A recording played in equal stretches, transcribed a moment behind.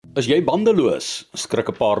As jy bandeloos, skrik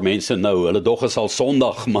 'n paar mense nou, hulle dog is al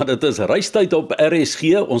Sondag, maar dit is reistyd op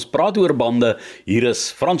RSG, ons praat oor bande, hier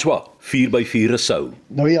is Francois, 4x4 Rossouw.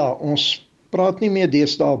 Nou ja, ons praat nie meer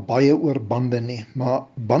deesdae baie oor bande nie, maar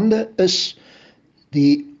bande is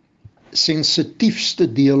die sensitiefste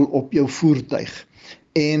deel op jou voertuig.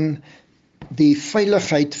 En die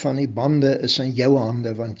veiligheid van die bande is in jou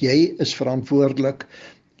hande, want jy is verantwoordelik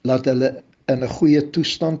dat hulle in 'n goeie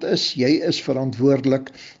toestand is. Jy is verantwoordelik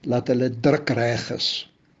dat hulle druk reg is.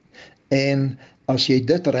 En as jy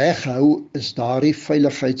dit reg hou, is daardie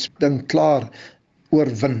veiligheidsding klaar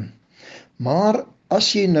oorwin. Maar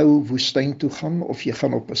as jy nou woestyn toe gaan, of jy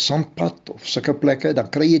gaan op 'n sandpad, of sulke plekke, dan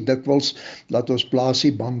kry jy dikwels, laat ons blaas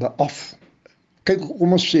die bande af. Kyk,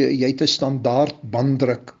 kom ons sê, jy het 'n standaard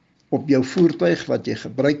banddruk op jou voertuig wat jy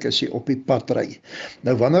gebruik as jy op die pad ry.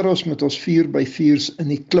 Nou wanneer ons met ons 4x4's in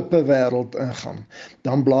die klippe wêreld ingaan,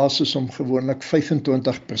 dan blaas ons hom gewoonlik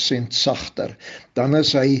 25% sagter. Dan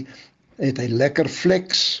het hy lekker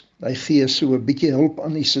flex, hy gee so 'n bietjie hulp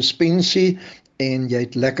aan die suspensie en jy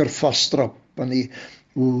het lekker vasstrap. Want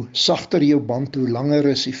hoe sagter jou band, hoe langer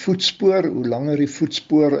is die voetspoor, hoe langer die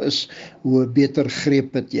voetspoor is, hoe beter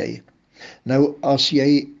greep het jy. Nou as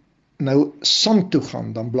jy nou sand toe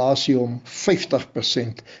gaan, dan blaas jy hom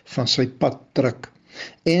 50% van sy pad druk.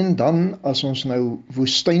 En dan as ons nou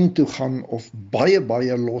woestyn toe gaan of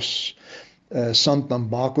baie los sand, dan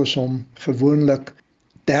maak ons hom gewoonlik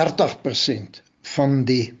 30% van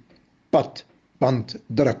die padband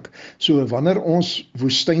druk. So wanneer ons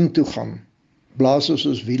woestyn toe gaan, blaas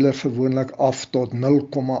ons wiele gewoonlik af tot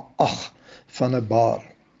 0,8 van 'n bar.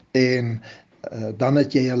 En dan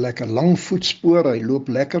het jy 'n lekker lang voetspoor, hy loop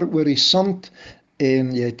lekker oor die sand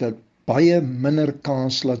en jy het 'n baie minder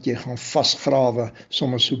kans dat jy gaan vasgrawe,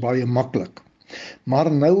 sommer so baie maklik.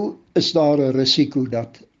 Maar nou is daar 'n risiko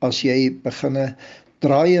dat as jy begine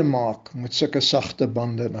draaie maak met sulke sagte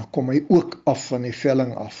bande, dan kom hy ook af van die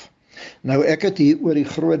velling af. Nou ek het hier oor die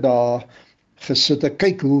groot dae gesit en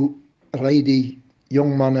kyk hoe ry die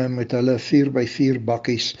jong manne met hulle 4x4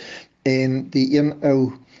 bakkies, en die een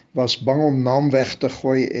ou was bang om naam weg te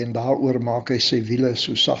gooi en daaroor maak hy sy wiele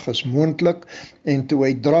so sag as moontlik, en toe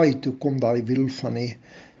hy draai, toe kom daai wiel van die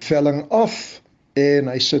velling af en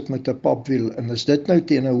hy sit met 'n papwiel. En as dit nou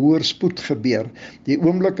teen 'n hoër spoed gebeur, die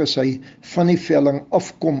oomblik as hy van die velling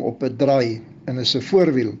afkom op 'n draai en is 'n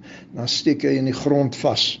voorwiel, dan steek hy in die grond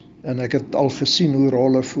vas. En ek het al gesien hoe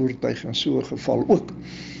rolle voertuig in so 'n geval ook.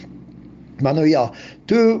 Maar nou ja,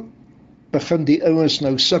 toe begin die ouens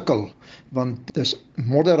nou sukkel, want dis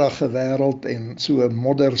modderige wêreld en so 'n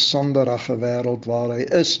moddersanderige wêreld waar hy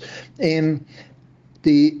is, en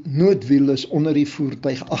die noodwiel is onder die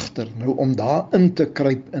voertuig agter. Nou om daar in te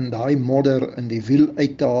kruip in daai modder en die wiel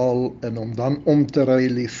uit te haal en om dan om te ry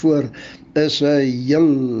hiervoor is 'n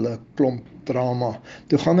hele klomp drama.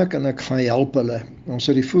 Toe gaan ek en ek gaan help hulle. Ons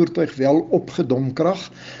het die voertuig wel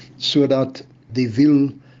opgedomkrag sodat die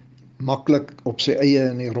wiel maklik op sy eie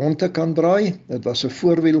in die ronde kan draai. Dit was 'n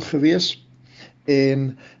voorwiel gewees.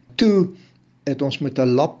 En toe het ons met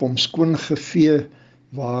 'n lap hom skoon gevee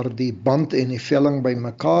waar die band en die velling by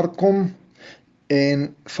mekaar kom,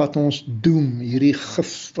 en vat ons doom, hierdie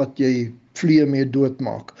gif wat jy vliee mee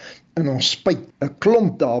doodmaak, en ons spuit 'n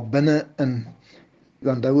klomp daar binne in,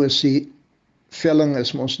 want nou is die velling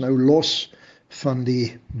is ons nou los van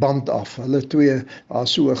die band af. Hulle twee, daar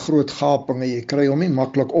so 'n groot gaping en jy kry hom nie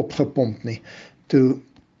maklik opgepomp nie. Toe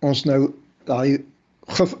ons nou daai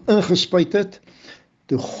gif ingespuit het,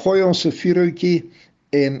 toe gooi ons 'n vuurhoutjie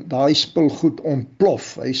en daai spulgoed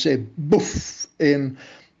ontplof. Hy sê boef, en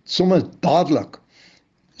sommer dadelik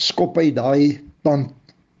skop hy daai band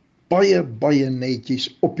baie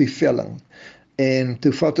netjies op die velling. En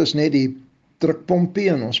toe vat ons net die drukpompie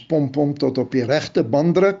en ons pomp hom tot op die regte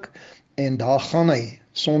banddruk, en daar gaan hy,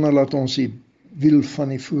 sonder dat ons die wiel van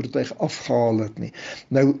die voertuig afgehaal het nie.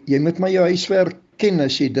 Nou, jy moet maar jou huiswerk ken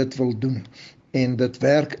as jy dit wil doen, en dit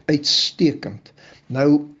werk uitstekend.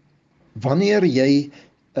 Nou, wanneer jy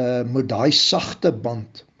met daai sagte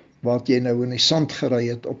band, wat jy nou in die sand gery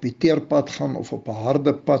het, op die teerpad gaan, of op 'n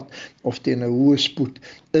harde pad, of teen 'n hoë spoed,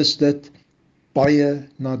 is dit baie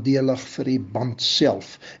nadelig vir die band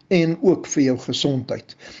self, en ook vir jou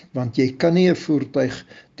gesondheid, want jy kan nie 'n voertuig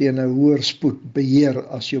teen 'n hoër spoed beheer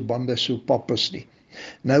as jou bande so pap is nie.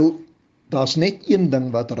 Nou, daar's net een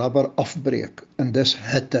ding wat rubber afbreek, en dis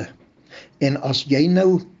hitte. En as jy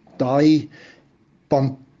nou daai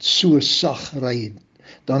band so sag ry,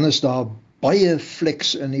 dan is daar baie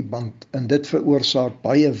flex in die band, en dit veroorsaak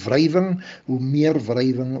baie wrywing. Hoe meer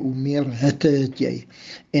wrywing, hoe meer hitte het jy.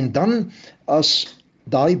 En dan, as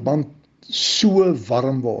daai band so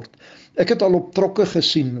warm word, Ek het al op trokke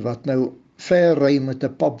gesien wat nou ver ry met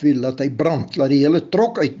 'n papwiel, dat hy brand, laat die hele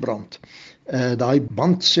trok uitbrand. Daai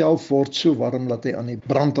band self word so warm dat hy aan die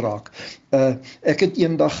brand raak. Ek het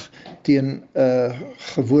eendag teen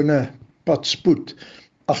gewone padspoed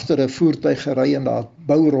agter 'n voertuig gery en daar het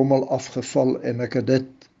bourommel afgeval en ek het dit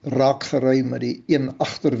raak gery met die een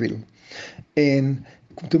agterwiel. En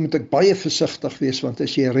toe moet ek baie versigtig wees, want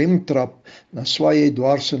as jy rem trap, dan swaai jy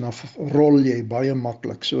dwars en dan rol jy baie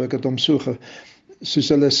maklik. So ek het hom soos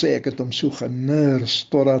hulle sê, ek het hom so genurs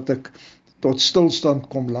totdat ek tot stilstand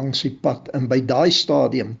kom langs die pad. En by daai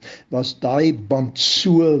stadium was daai band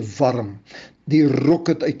so warm. Die rok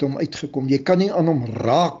het uit hom uitgekom. Jy kan nie aan hom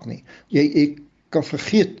raak nie. Jy kan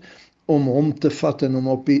vergeet om hom te vat en hom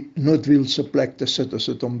op die noodwiel se plek te sit. Ons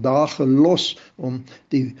het hom daar gelos, om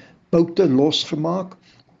die boute losgemaak,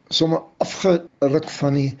 sommer afgeruk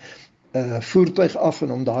van die voertuig af en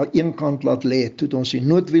hom daar een kant laat lê. Toe het ons die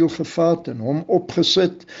noodwiel gevat en hom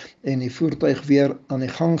opgesit en die voertuig weer aan die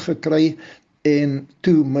gang gekry en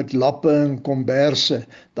toe met lappe en komberse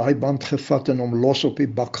daai band gevat en hom los op die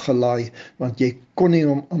bak gelaai, want jy kon nie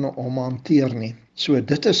hom hanteer nie. So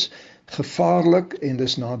dit is gevaarlik en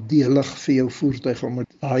dis nadelig vir jou voertuig om met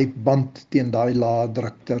daai band teen daai lae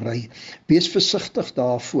druk te ry. Wees versigtig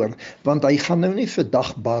daarvoor, want hy gaan nou nie vir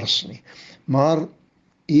dag bars nie. Maar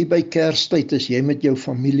hier by Kerstyd, as jy met jou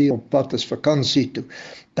familie op pad is vakansie toe,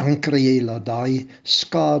 dan kry jy laat daai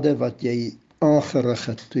skade wat jy aangerig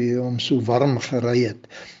het toe jy hom so warm gery het.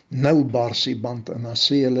 Nou bars die band en dan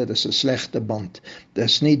sê hulle dis 'n slegte band.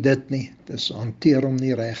 Dis nie dit nie, dis hanteer hom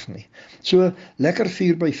nie reg nie. So lekker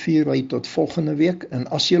 4x4 ry tot volgende week en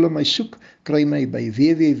as jy my soek, kry my by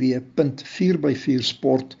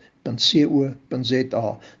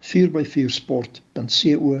www.4x4sport.co.za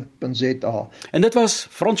 4x4sport.co.za. En dit was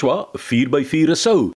Francois 4x4 Rossouw.